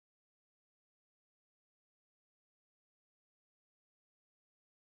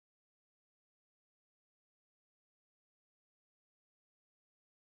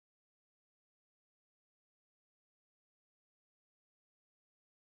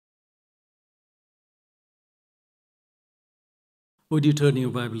Would you turn your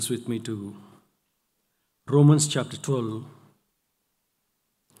Bibles with me to Romans chapter 12?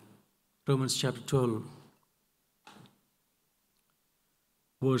 Romans chapter 12,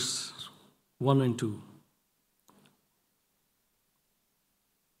 verse 1 and 2.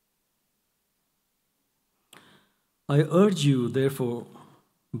 I urge you, therefore,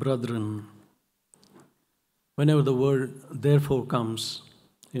 brethren, whenever the word therefore comes,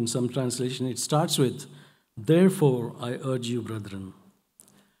 in some translation, it starts with, therefore, I urge you, brethren.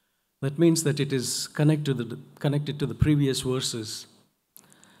 That means that it is connected to the previous verses.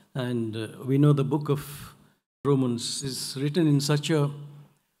 And we know the book of Romans is written in such a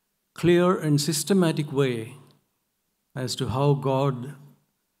clear and systematic way as to how God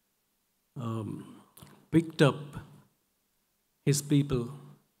picked up his people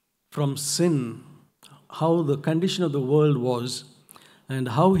from sin, how the condition of the world was, and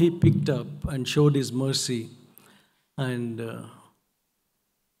how he picked up and showed his mercy and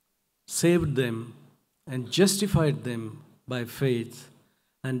saved them and justified them by faith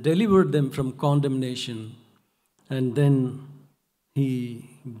and delivered them from condemnation. And then he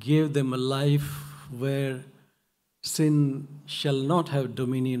gave them a life where sin shall not have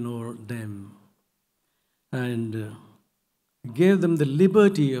dominion over them, and gave them the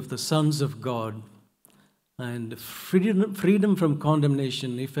liberty of the sons of God and freedom from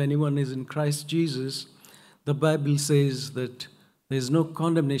condemnation. If anyone is in Christ Jesus, the Bible says that there is no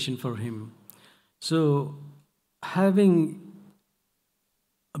condemnation for him. So, having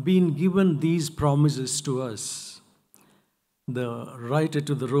been given these promises to us, the writer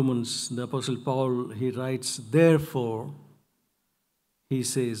to the Romans, the Apostle Paul, he writes, therefore, he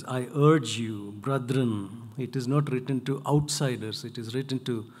says, I urge you, brethren. It is not written to outsiders, it is written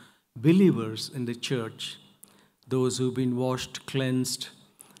to believers in the church, those who've been washed, cleansed,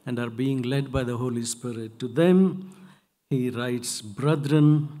 and are being led by the Holy Spirit. To them, he writes,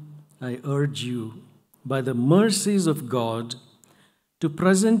 brethren, I urge you, by the mercies of God, to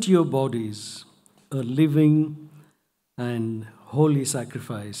present your bodies a living and holy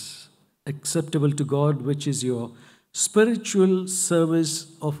sacrifice, acceptable to God, which is your spiritual service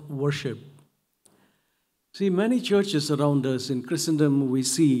of worship. See, many churches around us in Christendom, we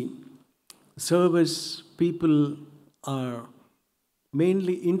see service, people are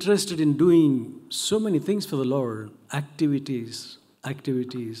mainly interested in doing so many things for the Lord, activities,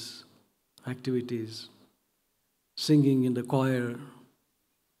 singing in the choir,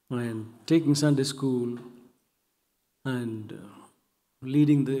 and taking Sunday school, and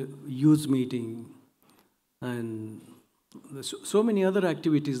leading the youth meeting, and so many other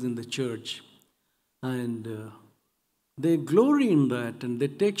activities in the church. And they glory in that, and they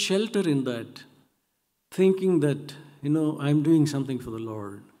take shelter in that, thinking that, I'm doing something for the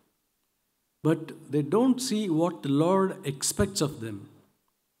Lord. But they don't see what the Lord expects of them.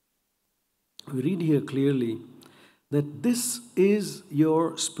 We read here clearly that this is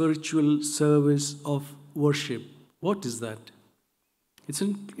your spiritual service of worship. What is that?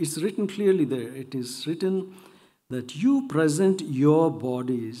 It's written clearly there. It is written that you present your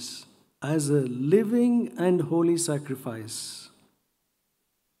bodies as a living and holy sacrifice.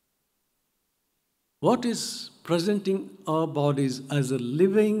 What is presenting our bodies as a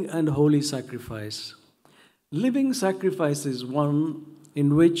living and holy sacrifice? Living sacrifice is one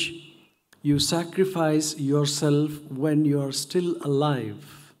in which you sacrifice yourself when you are still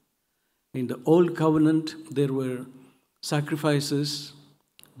alive. In the Old Covenant, there were sacrifices,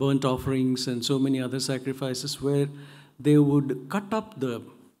 burnt offerings, and so many other sacrifices where they would cut up the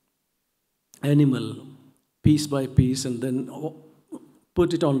animal piece by piece and then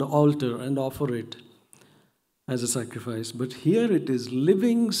put it on the altar and offer it as a sacrifice. But here it is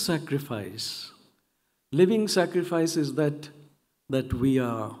living sacrifice. Living sacrifice is that we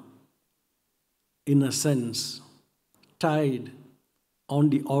are, in a sense, tied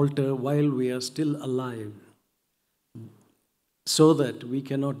on the altar while we are still alive, so that we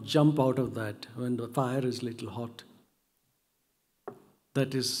cannot jump out of that when the fire is little hot.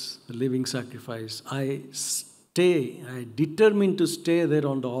 That is the living sacrifice. I determine to stay there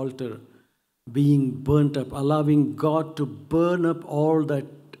on the altar, being burnt up, allowing God to burn up all that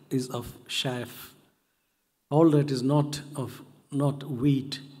is of chaff, all that is not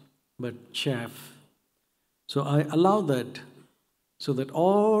wheat, but chaff. So I allow that, so that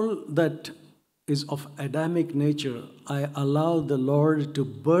all that is of Adamic nature, I allow the Lord to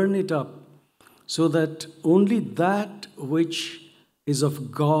burn it up, so that only that which is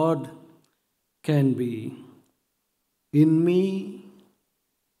of God can be in me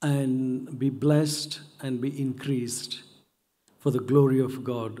and be blessed and be increased for the glory of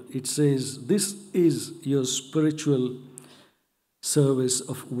God. It says, this is your spiritual service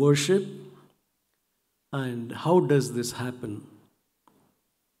of worship. And how does this happen?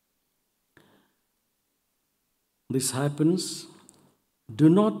 This happens, do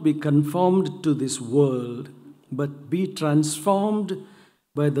not be conformed to this world, but be transformed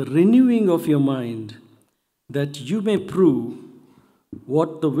by the renewing of your mind, that you may prove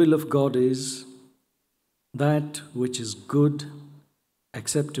what the will of God is, that which is good,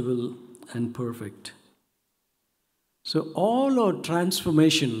 acceptable, and perfect. So all our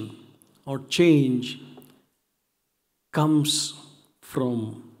transformation or change comes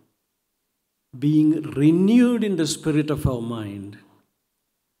from being renewed in the spirit of our mind,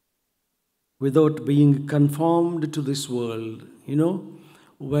 without being conformed to this world.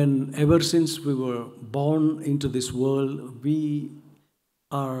 When ever since we were born into this world, we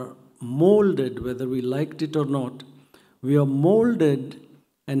are molded, whether we liked it or not, we are molded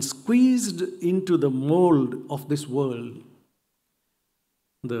and squeezed into the mold of this world.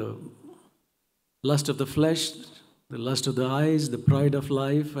 The lust of the flesh, the lust of the eyes, the pride of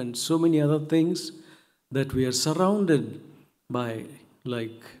life, and so many other things that we are surrounded by,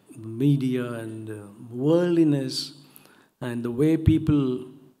 like media and worldliness, and the way people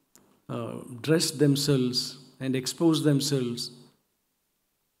dress themselves and expose themselves,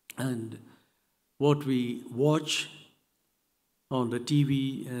 and what we watch on the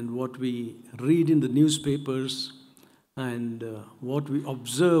TV and what we read in the newspapers and what we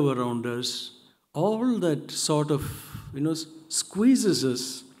observe around us, all that sort of squeezes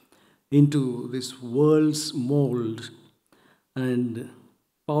us into this world's mold. And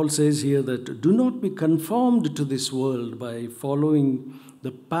Paul says here that do not be conformed to this world by following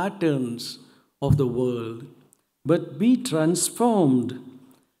the patterns of the world, but be transformed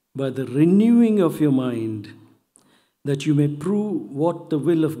by the renewing of your mind, that you may prove what the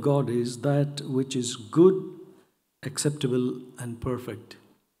will of God is, that which is good, acceptable, and perfect.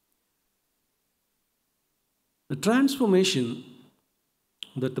 The transformation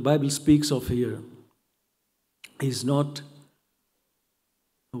that the Bible speaks of here is not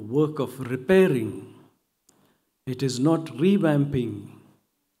a work of repairing. It is not revamping.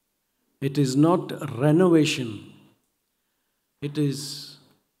 It is not renovation. It is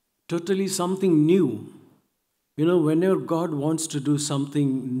totally something new. Whenever God wants to do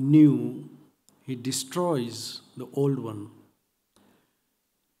something new, He destroys the old one.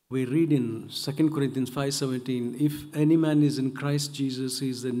 We read in 2 Corinthians 5:17, if any man is in Christ Jesus, he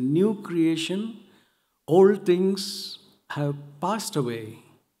is a new creation. Old things have passed away.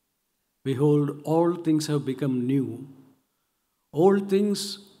 Behold, all things have become new. Old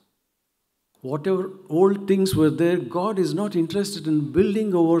things, whatever old things were there, God is not interested in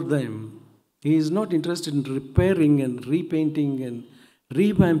building over them. He is not interested in repairing and repainting and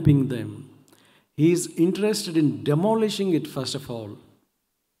revamping them. He is interested in demolishing it first of all.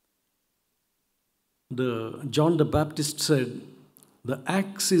 John the Baptist said, the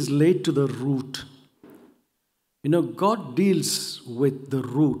axe is laid to the root. God deals with the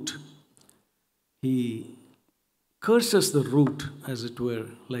root. He curses the root, as it were,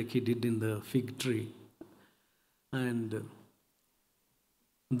 like He did in the fig tree. And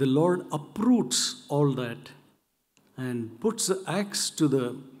the Lord uproots all that and puts the axe to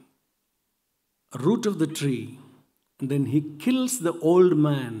the root of the tree. And then He kills the old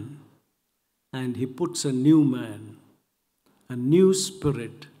man and He puts a new man, a new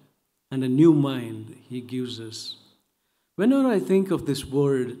spirit, and a new mind He gives us. Whenever I think of this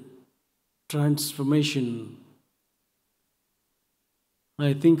word transformation,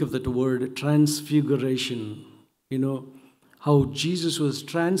 I think of that word transfiguration. How Jesus was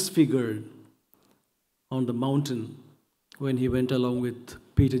transfigured on the mountain when He went along with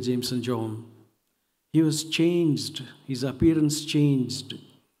Peter, James, and John. He was changed, His appearance changed,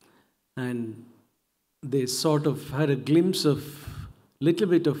 and they sort of had a glimpse of little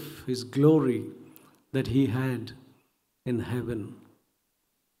bit of His glory that He had in heaven.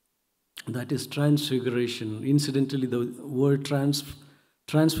 That is transfiguration. Incidentally, the word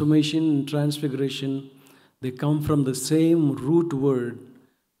transformation and transfiguration, they come from the same root word,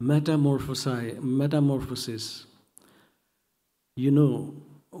 metamorphosis. You know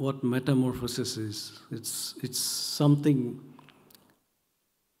what metamorphosis is. It's something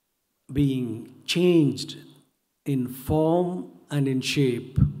being changed in form and in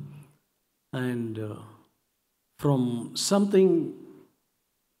shape, and from something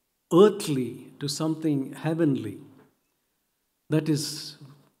earthly to something heavenly. That is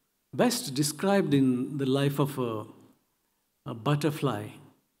best described in the life of a butterfly.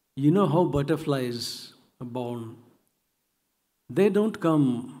 You know how butterflies are born? They don't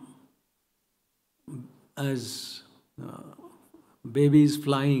come as babies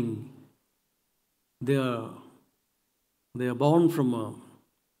flying. They are born from a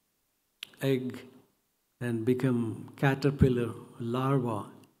egg and become caterpillar, larva,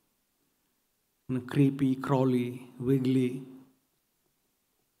 creepy, crawly, wiggly,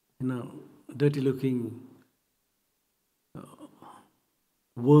 dirty-looking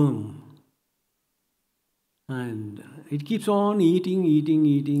worm. And it keeps on eating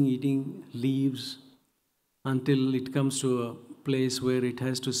leaves until it comes to a place where it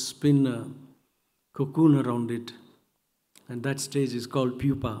has to spin a cocoon around it. And that stage is called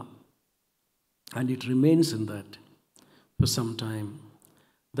pupa. And it remains in that for some time.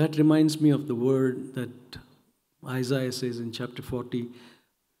 That reminds me of the word that Isaiah says in chapter 40,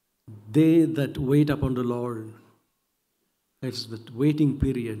 they that wait upon the Lord. It's the waiting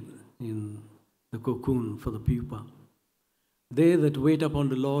period in the cocoon for the pupa. They that wait upon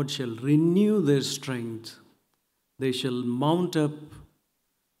the Lord shall renew their strength. They shall mount up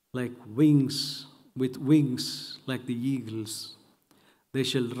like wings, with wings like the eagles. They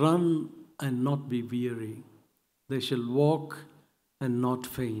shall run and not be weary. They shall walk and not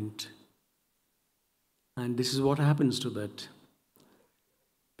faint. And this is what happens to that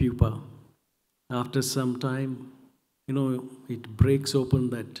pupa. After some time, it breaks open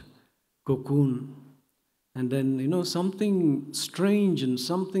that cocoon, and then, something strange and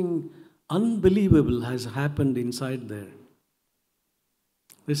something unbelievable has happened inside there.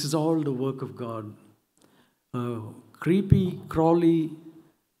 This is all the work of God. A creepy, crawly,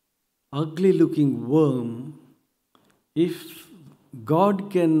 ugly-looking worm, if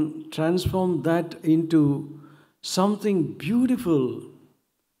God can transform that into something beautiful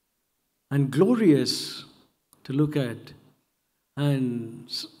and glorious to look at,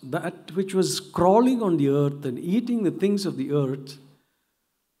 and that which was crawling on the earth and eating the things of the earth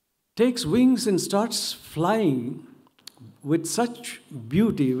takes wings and starts flying with such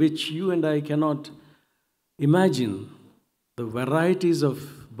beauty which you and I cannot imagine. The varieties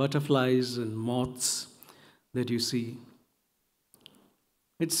of butterflies and moths that you see.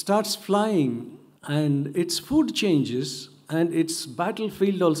 It starts flying and its food changes and its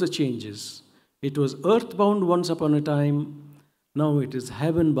battlefield also changes. It was earthbound once upon a time. Now it is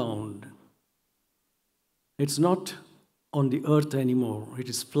heaven-bound. It's not on the earth anymore. It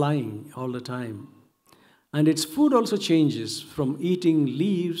is flying all the time. And its food also changes. From eating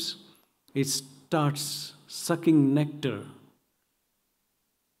leaves, it starts sucking nectar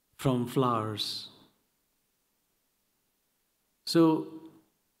from flowers. So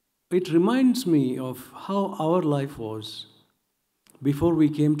it reminds me of how our life was before we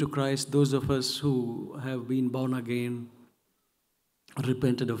came to Christ. Those of us who have been born again,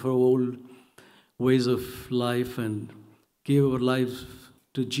 repented of our old ways of life and gave our lives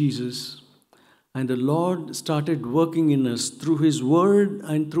to Jesus. And the Lord started working in us through His Word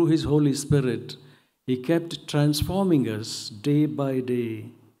and through His Holy Spirit. He kept transforming us day by day,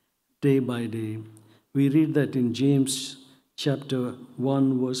 day by day. We read that in James chapter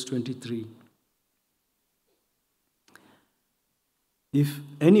 1, verse 23. If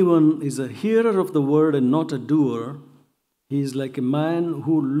anyone is a hearer of the word and not a doer, he is like a man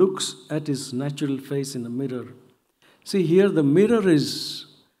who looks at his natural face in a mirror. See, here the mirror is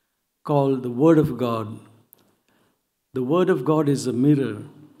called the Word of God. The Word of God is a mirror.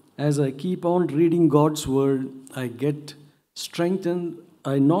 As I keep on reading God's Word, I get strengthened.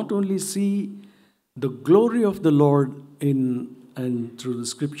 I not only see the glory of the Lord in and through the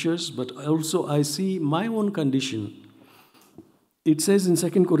Scriptures, but also I see my own condition. It says in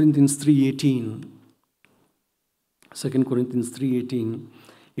 2 Corinthians 3:18, 2 Corinthians 3:18,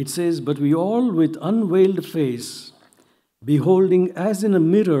 it says, "But we all with unveiled face, beholding as in a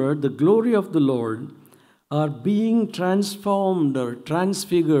mirror the glory of the Lord, are being transformed or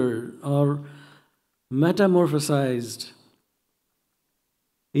transfigured or metamorphosized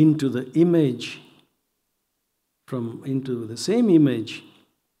into the same image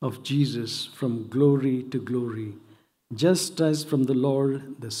of Jesus from glory to glory, just as from the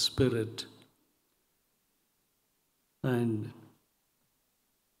Lord the Spirit." And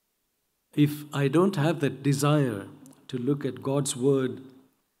if I don't have that desire to look at God's Word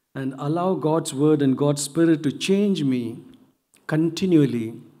and allow God's Word and God's Spirit to change me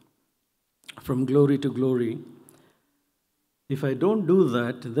continually from glory to glory, if I don't do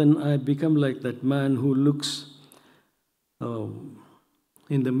that, then I become like that man who looks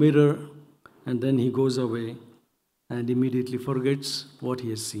in the mirror and then he goes away and immediately forgets what he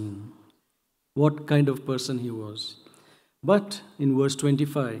has seen, what kind of person he was. But in verse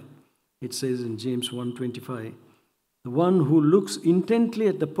 25, it says in James 1:25, "The one who looks intently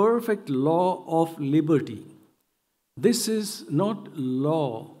at the perfect law of liberty, This is not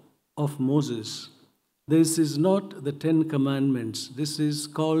law of Moses. This is not the Ten Commandments. This is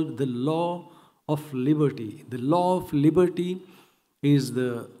called the law of liberty. The law of liberty is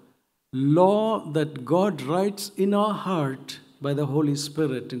the law that God writes in our heart by the Holy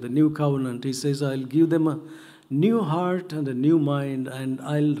Spirit in the new covenant. He says, I'll give them a new heart and a new mind, and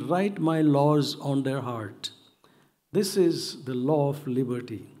I'll write my laws on their heart. This is the law of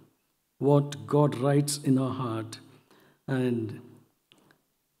liberty, what God writes in our heart. And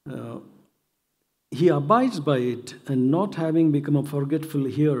he abides by it, and not having become a forgetful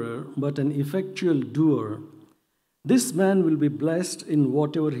hearer, but an effectual doer, this man will be blessed in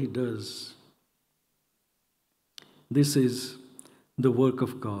whatever he does. This is the work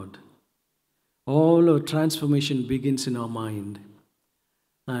of God. All our transformation begins in our mind.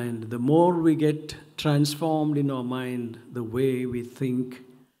 And the more we get transformed in our mind, the way we think,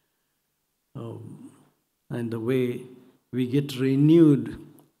 and the way we get renewed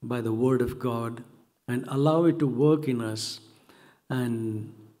by the Word of God and allow it to work in us,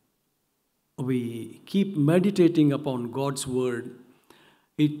 and we keep meditating upon God's Word,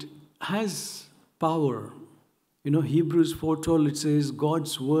 it has power. You know, Hebrews 4:12, it says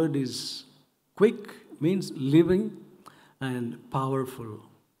God's Word is quick, means living, and powerful.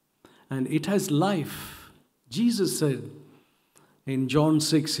 And it has life. Jesus said in John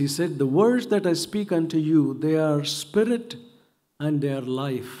 6, he said, the words that I speak unto you, they are spirit and they are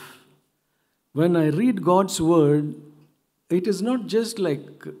life. When I read God's Word, it is not just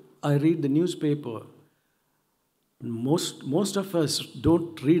like I read the newspaper. Most of us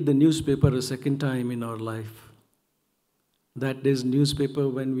don't read the newspaper a second time in our life. That is newspaper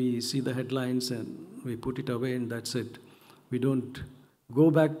when we see the headlines and we put it away and that's it. We don't go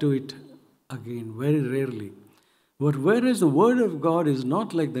back to it again, very rarely. But whereas the Word of God is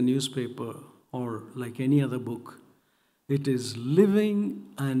not like the newspaper or like any other book, it is living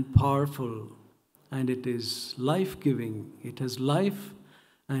and powerful, and it is life-giving. It has life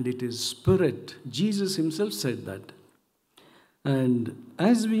and it is spirit. Jesus himself said that. And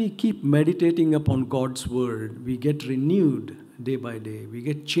as we keep meditating upon God's Word, we get renewed day by day. We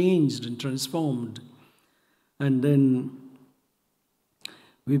get changed and transformed. And then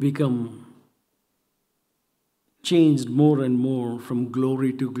we become changed more and more from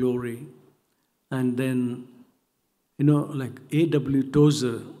glory to glory. And then, you know, like A.W.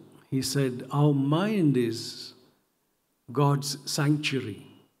 Tozer, he said, our mind is God's sanctuary.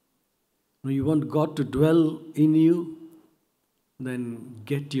 When you want God to dwell in you, then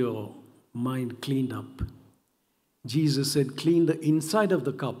get your mind cleaned up. Jesus said, clean the inside of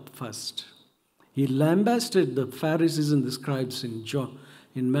the cup first. He lambasted the Pharisees and the scribes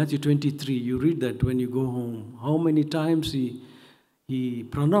in Matthew 23. You read that when you go home. How many times he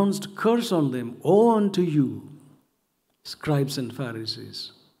pronounced curse on them. Woe unto you, scribes and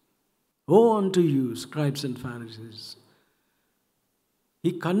Pharisees. Woe unto you, scribes and Pharisees.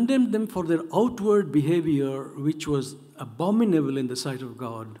 He condemned them for their outward behavior, which was abominable in the sight of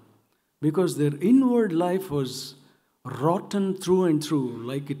God, because their inward life was rotten through and through,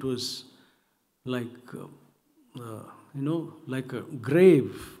 like it was like like a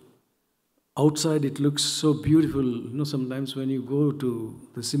grave. Outside it looks so beautiful. You know, sometimes when you go to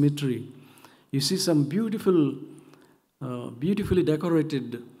the cemetery, you see some beautifully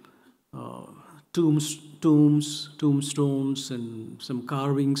decorated tombstones and some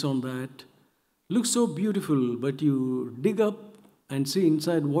carvings on that. Looks so beautiful, but you dig up and see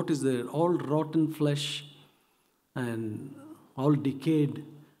inside what is there. All rotten flesh and all decayed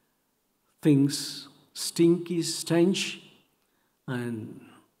things, stinky stench, and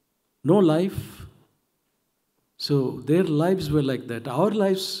no life. So their lives were like that. Our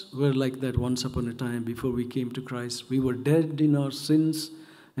lives were like that once upon a time before we came to Christ. We were dead in our sins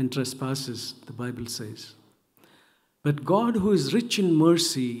and trespasses, the Bible says. But God, who is rich in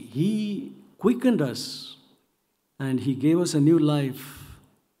mercy, He quickened us and He gave us a new life,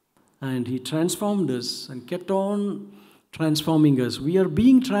 and He transformed us and kept on transforming us. We are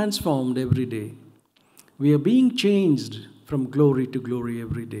being transformed every day. We are being changed from glory to glory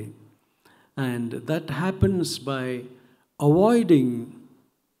every day. And that happens by avoiding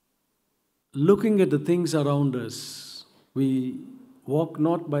looking at the things around us. We walk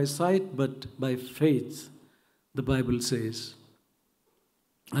not by sight, but by faith, the Bible says.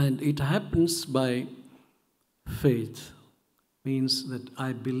 And it happens by faith. Means that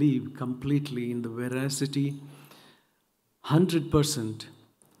I believe completely in the veracity, 100%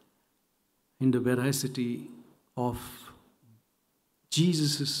 in the veracity of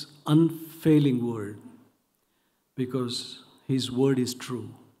Jesus' unfailing word, because His word is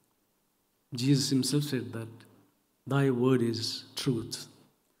true. Jesus Himself said that. Thy word is truth.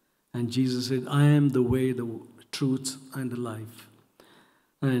 And Jesus said, I am the way, the truth, and the life.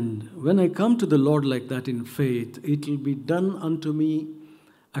 And when I come to the Lord like that in faith, it will be done unto me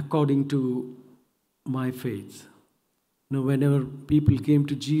according to my faith. Whenever people came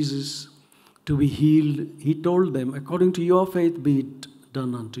to Jesus to be healed, he told them, according to your faith be it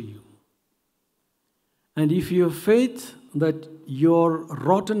done unto you. And if you have faith that your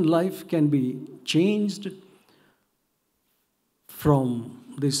rotten life can be changed from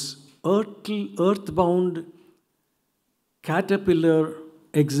this earthbound caterpillar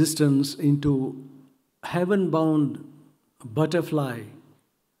existence into heaven-bound butterfly,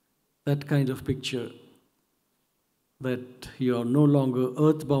 that kind of picture, that you are no longer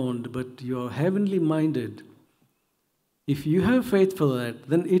earthbound, but you are heavenly minded. If you have faith for that,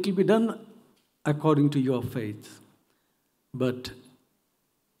 then it will be done according to your faith. But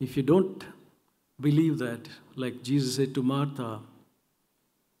if you don't believe that, like Jesus said to Martha,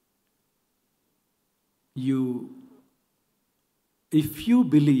 if you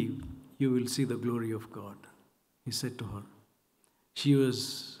believe, you will see the glory of God, he said to her. She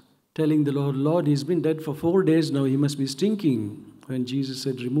was telling the Lord, Lord, he's been dead for 4 days now, he must be stinking. When Jesus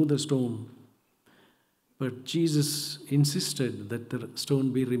said, remove the stone. But Jesus insisted that the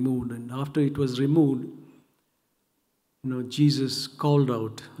stone be removed. And after it was removed, Jesus called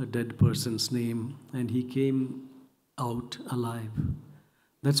out a dead person's name and he came out alive.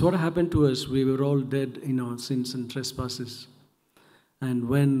 That's what happened to us. We were all dead in our sins and trespasses. And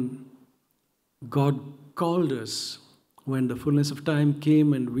when God called us, when the fullness of time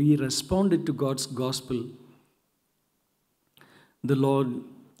came and we responded to God's gospel, the Lord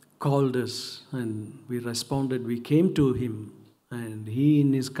called us and we responded. We came to him and he,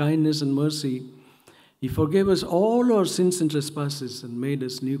 in his kindness and mercy, he forgave us all our sins and trespasses and made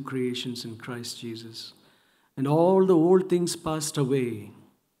us new creations in Christ Jesus. And all the old things passed away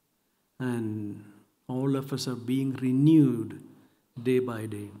and all of us are being renewed day by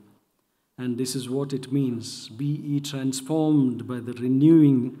day. And this is what it means. Be ye transformed by the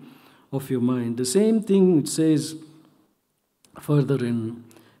renewing of your mind. The same thing it says further in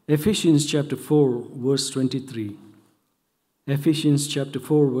Ephesians chapter 4, verse 23. Ephesians chapter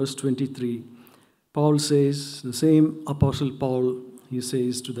 4, verse 23. Paul says, the same Apostle Paul, he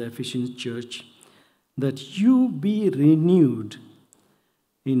says to the Ephesian church, that you be renewed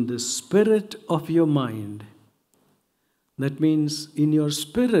in the spirit of your mind. That means in your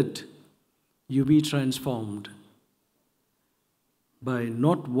spirit, you be transformed by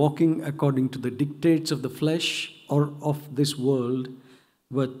not walking according to the dictates of the flesh or of this world,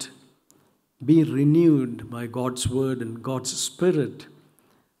 but be renewed by God's word and God's spirit.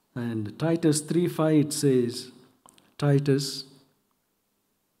 And Titus 3:5, it says, Titus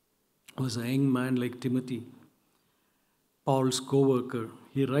was a young man like Timothy, Paul's co-worker.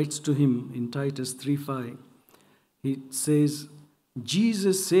 He writes to him in Titus 3:5, it says,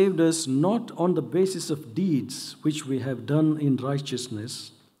 Jesus saved us not on the basis of deeds which we have done in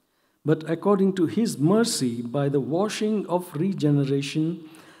righteousness, but according to his mercy by the washing of regeneration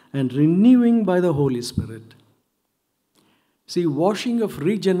and renewing by the Holy Spirit. See, washing of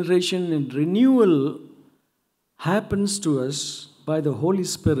regeneration and renewal happens to us by the Holy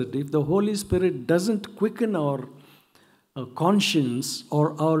Spirit. If the Holy Spirit doesn't quicken our conscience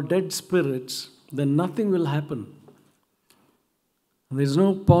or our dead spirits, then nothing will happen. There's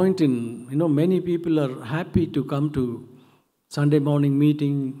no point in, many people are happy to come to Sunday morning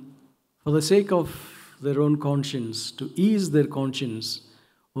meeting for the sake of their own conscience, to ease their conscience.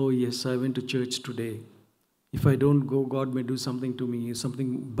 Oh yes, I went to church today. If I don't go, God may do something to me.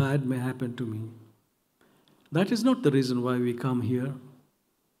 Something bad may happen to me. That is not the reason why we come here.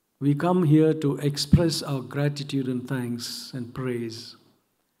 We come here to express our gratitude and thanks and praise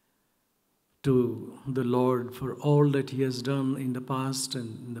to the Lord for all that he has done in the past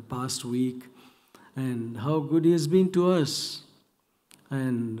and in the past week and how good he has been to us.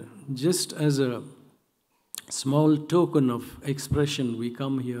 And just as a small token of expression, we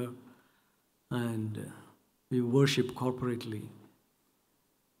come here and we worship corporately.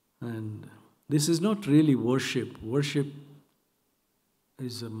 And this is not really worship. Worship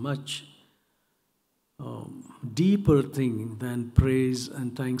is a much deeper thing than praise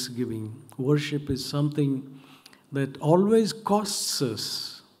and thanksgiving. Worship is something that always costs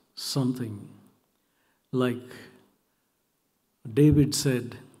us something. Like David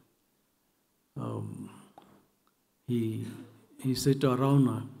said, he said to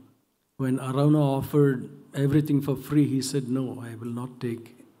Araunah, when Araunah offered everything for free, he said, no, I will not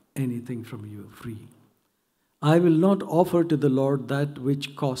take anything from you free. I will not offer to the Lord that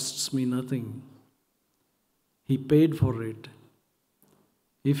which costs me nothing. He paid for it.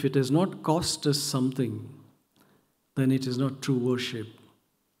 If it has not cost us something, then it is not true worship.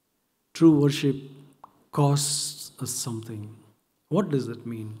 True worship costs us something. What does that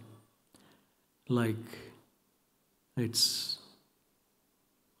mean? It's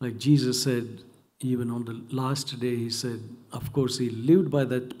like Jesus said, even on the last day, he said, of course, he lived by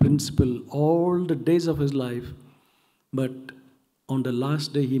that principle all the days of his life, but on the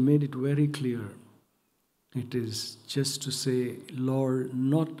last day, he made it very clear. It is just to say, Lord,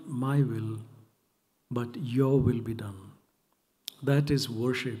 not my will, but your will be done. That is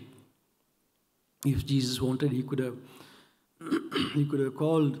worship. If Jesus wanted, he could have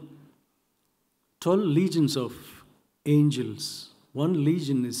called 12 legions of angels. One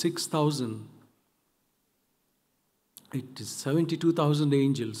legion is 6,000. It is 72,000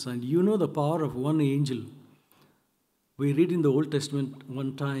 angels. And you know the power of one angel. We read in the Old Testament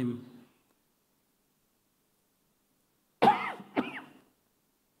one time,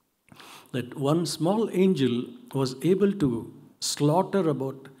 that one small angel was able to slaughter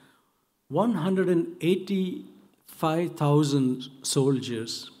about 185,000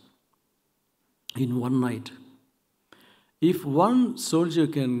 soldiers in one night. If one soldier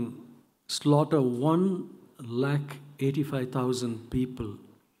can slaughter 185,000 people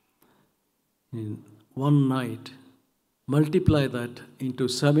in one night, multiply that into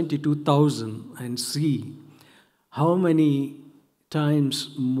 72,000 and see how many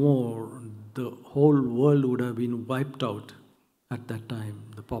times more the whole world would have been wiped out at that time.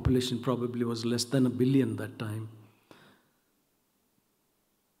 The population probably was less than 1 billion that time.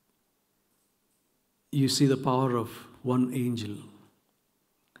 You see the power of one angel.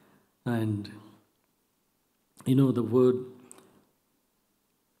 And you know the word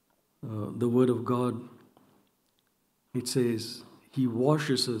of God, it says, he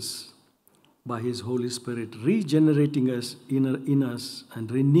washes us by his Holy Spirit, regenerating us in us and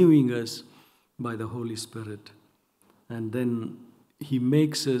renewing us by the Holy Spirit. And then he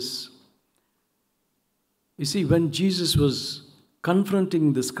makes us. You see, when Jesus was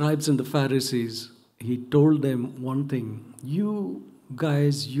confronting the scribes and the Pharisees, he told them one thing. You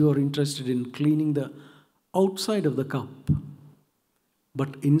guys, you are interested in cleaning the outside of the cup.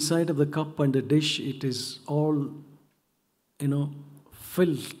 But inside of the cup and the dish, it is all,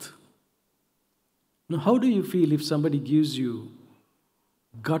 filth. Now, how do you feel if somebody gives you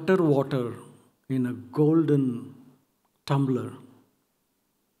gutter water in a golden tumbler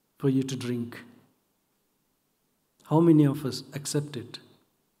for you to drink? How many of us accept it?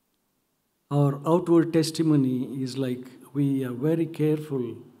 Our outward testimony is like we are very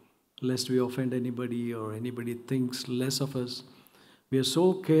careful lest we offend anybody or anybody thinks less of us. We are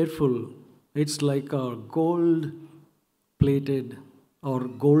so careful. It's like our gold-plated or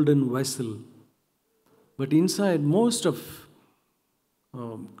golden vessel. But inside, most of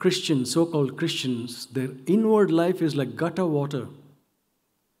Christians, so-called Christians, their inward life is like gutter water.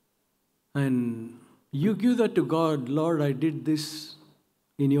 And you give that to God. Lord, I did this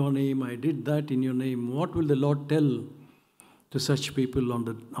in your name. I did that in your name. What will the Lord tell to such people on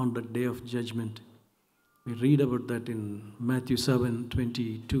the day of judgment? We read about that in Matthew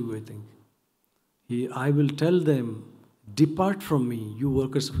 7:22, I think. I will tell them, depart from me, you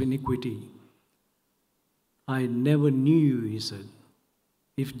workers of iniquity. I never knew you, he said.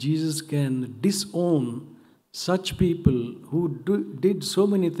 If Jesus can disown such people who did so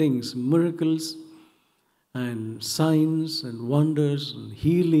many things, miracles and signs and wonders and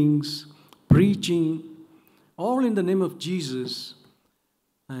healings, preaching, all in the name of Jesus,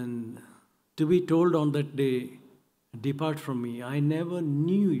 and to be told on that day, depart from me, I never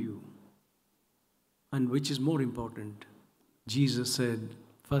knew you. And which is more important, Jesus said,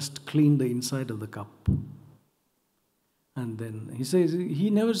 first clean the inside of the cup. And then he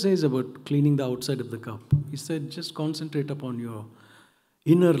never says about cleaning the outside of the cup. He said, just concentrate upon your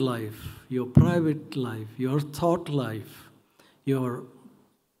inner life, your private life, your thought life, your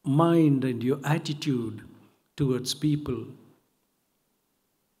mind and your attitude towards people.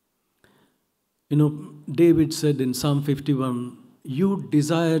 David said in Psalm 51, you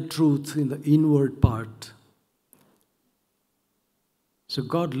desire truth in the inward part. So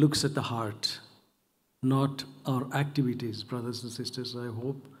God looks at the heart, not our activities, brothers and sisters. I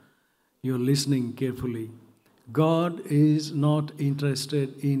hope you're listening carefully. God is not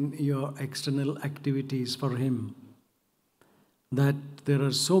interested in your external activities for him. That there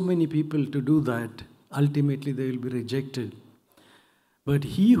are so many people to do that, ultimately they will be rejected. But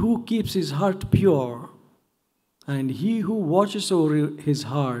he who keeps his heart pure and he who watches over his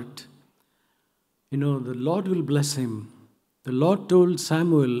heart, the Lord will bless him. The Lord told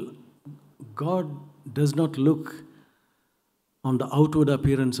Samuel, God does not look on the outward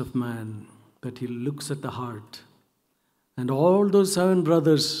appearance of man, but he looks at the heart. And all those 7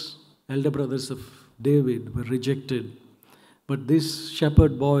 brothers, elder brothers of David, were rejected. But this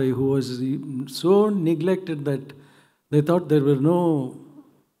shepherd boy who was so neglected that they thought there were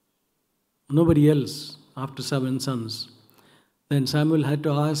nobody else after 7 sons. Then Samuel had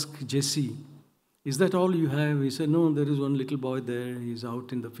to ask Jesse, "Is that all you have?" He said, "No, there is one little boy there. He's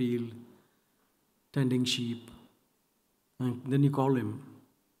out in the field tending sheep." And then you call him.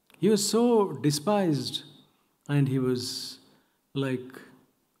 He was so despised, and he was like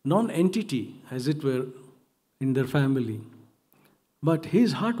non-entity, as it were, in their family. But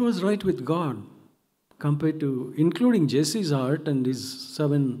his heart was right with God, compared to, including Jesse's heart and his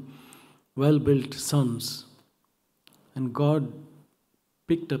 7 well-built sons. And God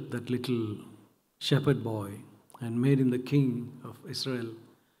picked up that little shepherd boy and made him the king of Israel.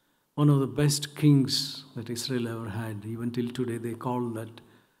 One of the best kings that Israel ever had. Even till today they call that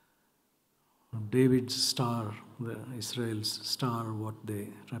David's star, the Israel's star, what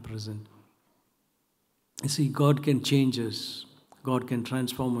they represent. You see, God can change us. God can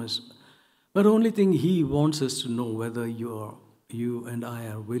transform us. But the only thing He wants us to know whether you and I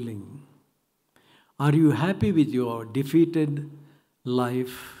are willing. Are you happy with your defeated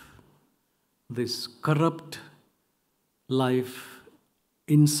life, this corrupt life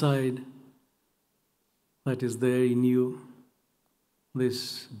inside that is there in you,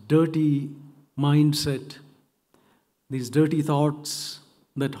 this dirty mindset, these dirty thoughts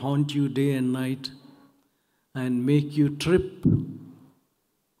that haunt you day and night and make you trip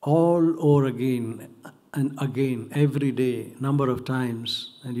all over again and again, every day, number of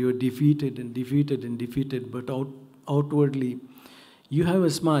times, and you are defeated and defeated and defeated, but outwardly you have a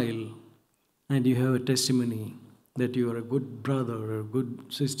smile and you have a testimony that you are a good brother or a good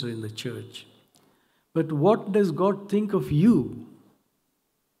sister in the church. But what does God think of you?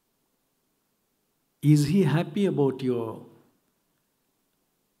 Is He happy about your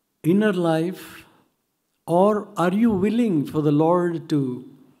inner life, or are you willing for the Lord to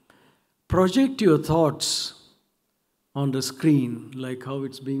project your thoughts on the screen, like how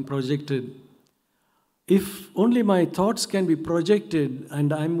it's being projected? If only my thoughts can be projected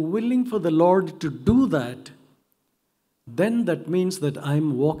and I'm willing for the Lord to do that, then that means that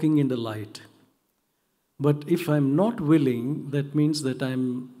I'm walking in the light. But if I'm not willing, that means that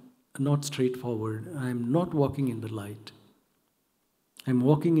I'm not straightforward. I'm not walking in the light. I'm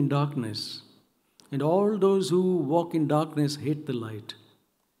walking in darkness. And all those who walk in darkness hate the light.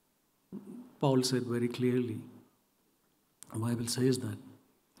 Paul said very clearly. The Bible says that.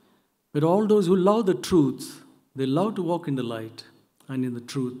 But all those who love the truth, they love to walk in the light and in the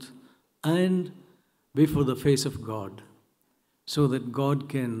truth and before the face of God, so that God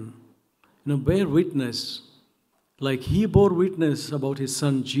can, bear witness, like He bore witness about His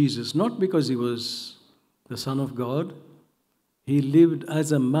Son Jesus, not because He was the Son of God. He lived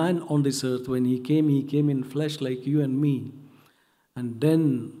as a man on this earth. When He came in flesh like you and me. And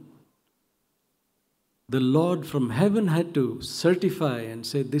then the Lord from heaven had to certify and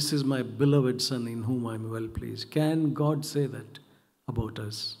say, "This is my beloved Son in whom I am well pleased." Can God say that about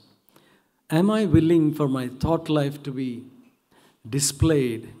us? Am I willing for my thought life to be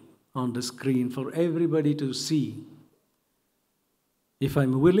displayed on the screen for everybody to see? If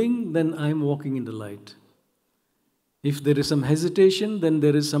I'm willing, then I'm walking in the light. If there is some hesitation, then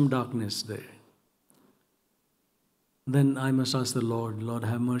there is some darkness there. Then I must ask the Lord, "Lord,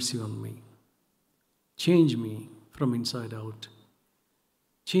 have mercy on me. Change me from inside out.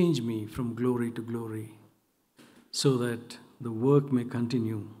 Change me from glory to glory, so that the work may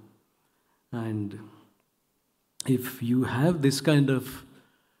continue." And if you have this kind of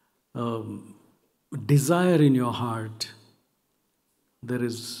desire in your heart, there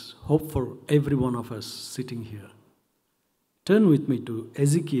is hope for every one of us sitting here. Turn with me to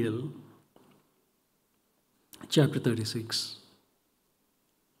Ezekiel chapter 36.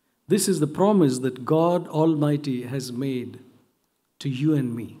 This is the promise that God Almighty has made to you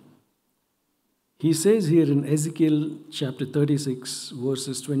and me. He says here in Ezekiel chapter 36,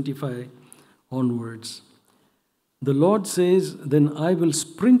 verses 25 onwards, the Lord says, "Then I will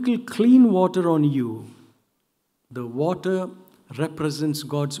sprinkle clean water on you." The water represents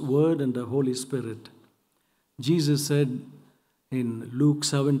God's Word and the Holy Spirit. Jesus said in Luke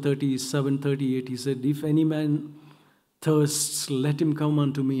 7:38, He said, "If any man thirsts, let him come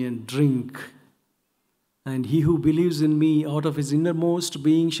unto me and drink. And he who believes in me, out of his innermost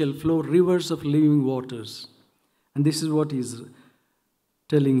being shall flow rivers of living waters." And this is what He's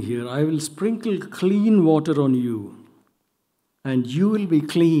telling here. "I will sprinkle clean water on you, and you will be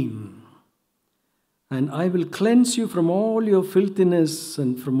clean. And I will cleanse you from all your filthiness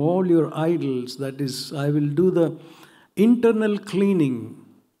and from all your idols. That is, I will do the internal cleaning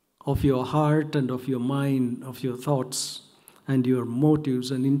of your heart and of your mind, of your thoughts and your motives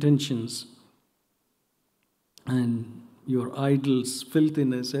and intentions. And your idols,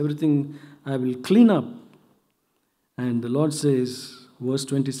 filthiness, everything I will clean up. And the Lord says, verse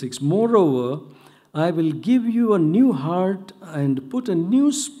 26, moreover, I will give you a new heart and put a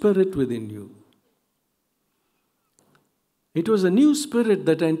new spirit within you. It was a new spirit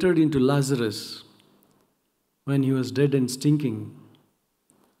that entered into Lazarus when he was dead and stinking.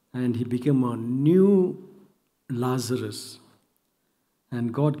 And he became a new Lazarus.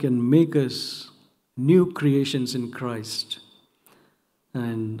 And God can make us new creations in Christ.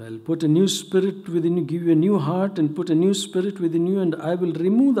 And I'll put a new spirit within you, give you a new heart and put a new spirit within you, and I will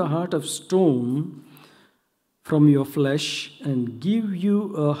remove the heart of stone from your flesh and give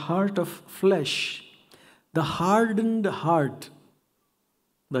you a heart of flesh. The hardened heart,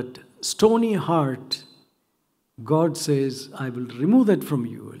 that stony heart, God says, I will remove that from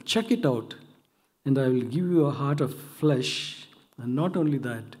you. I'll check it out. And I will give you a heart of flesh. And not only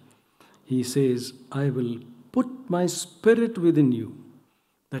that, he says, I will put my spirit within you.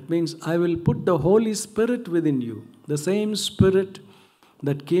 That means I will put the Holy Spirit within you. The same Spirit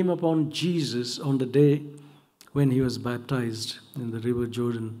that came upon Jesus on the day when he was baptized in the river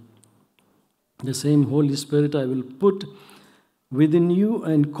Jordan. The same Holy Spirit I will put within you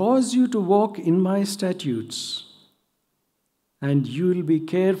and cause you to walk in my statutes. And you will be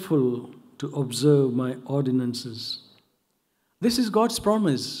careful to observe my ordinances. This is God's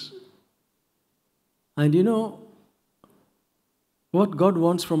promise. And you know what God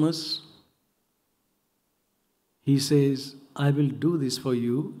wants from us? He says, I will do this for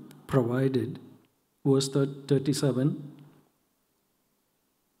you, provided, verse 37,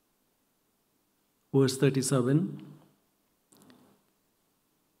 verse 37,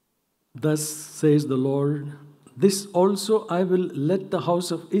 thus says the Lord, this also I will let the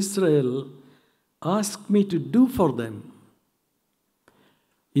house of Israel ask me to do for them.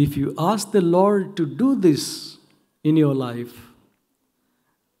 If you ask the Lord to do this in your life,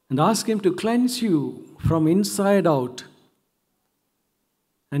 and ask him to cleanse you from inside out,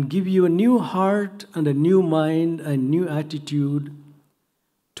 and give you a new heart and a new mind and new attitude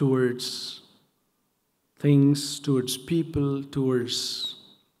towards things, towards people, towards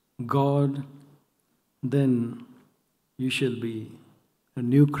God, then you shall be a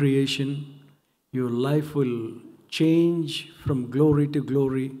new creation. Your life will change from glory to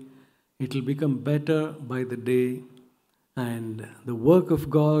glory. It will become better by the day, and the work of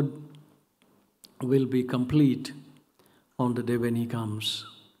God will be complete on the day when he comes.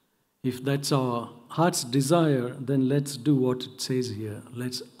 If that's our heart's desire, then let's do what it says here.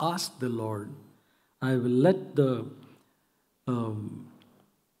 Let's ask the Lord. I will let the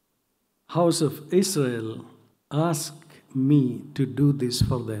house of Israel ask me to do this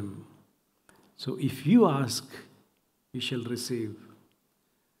for them. So if you ask, you shall receive.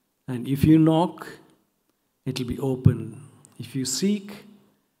 And if you knock, it will be open. If you seek,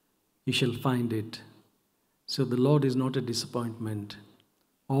 you shall find it. So the Lord is not a disappointment.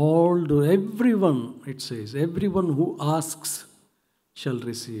 Everyone, it says, everyone who asks shall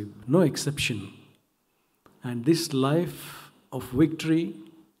receive. No exception. And this life of victory,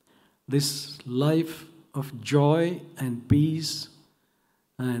 this life of joy and peace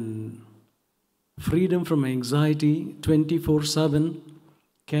and freedom from anxiety 24/7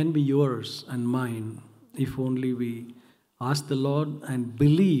 can be yours and mine if only we ask the Lord and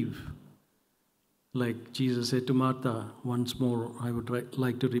believe. Like Jesus said to Martha, once more, I would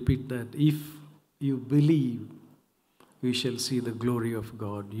like to repeat that. If you believe, we shall see the glory of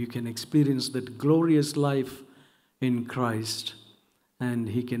God. You can experience that glorious life in Christ, and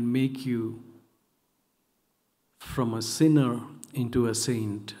he can make you from a sinner into a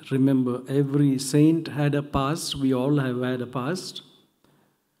saint. Remember, every saint had a past. We all have had a past.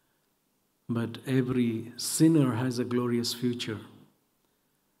 But every sinner has a glorious future.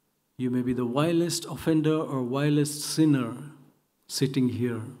 You may be the vilest offender or vilest sinner sitting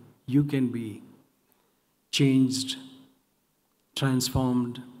here. You can be changed,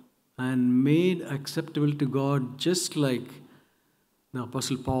 transformed, and made acceptable to God, just like the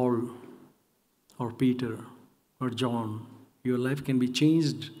Apostle Paul or Peter or John. Your life can be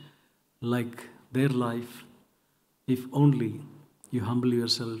changed like their life if only you humble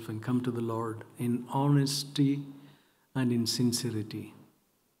yourself and come to the Lord in honesty and in sincerity.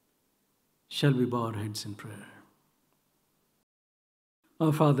 Shall we bow our heads in prayer?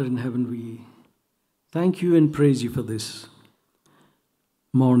 Our Father in heaven, we thank you and praise you for this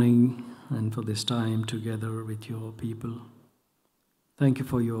morning and for this time together with your people. Thank you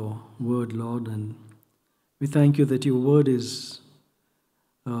for your word, Lord, and we thank you that your word is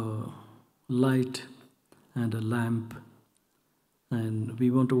a light and a lamp, and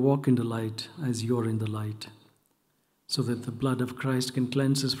we want to walk in the light as you're in the light, so that the blood of Christ can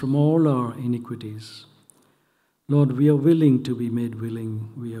cleanse us from all our iniquities. Lord, we are willing to be made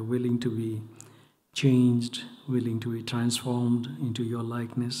willing. We are willing to be changed, willing to be transformed into your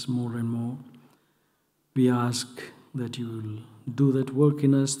likeness more and more. We ask that you will do that work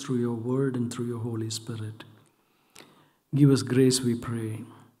in us through your word and through your Holy Spirit. Give us grace, we pray.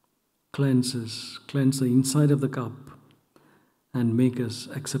 Cleanse us, cleanse the inside of the cup, and make us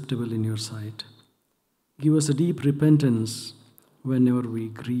acceptable in your sight. Give us a deep repentance whenever we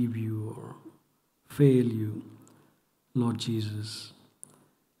grieve you or fail you, Lord Jesus.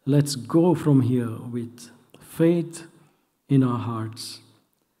 Let's go from here with faith in our hearts,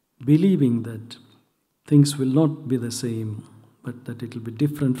 believing that things will not be the same, but that it will be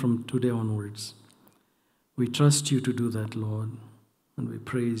different from today onwards. We trust you to do that, Lord, and we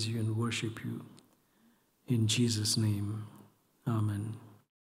praise you and worship you. In Jesus' name, amen.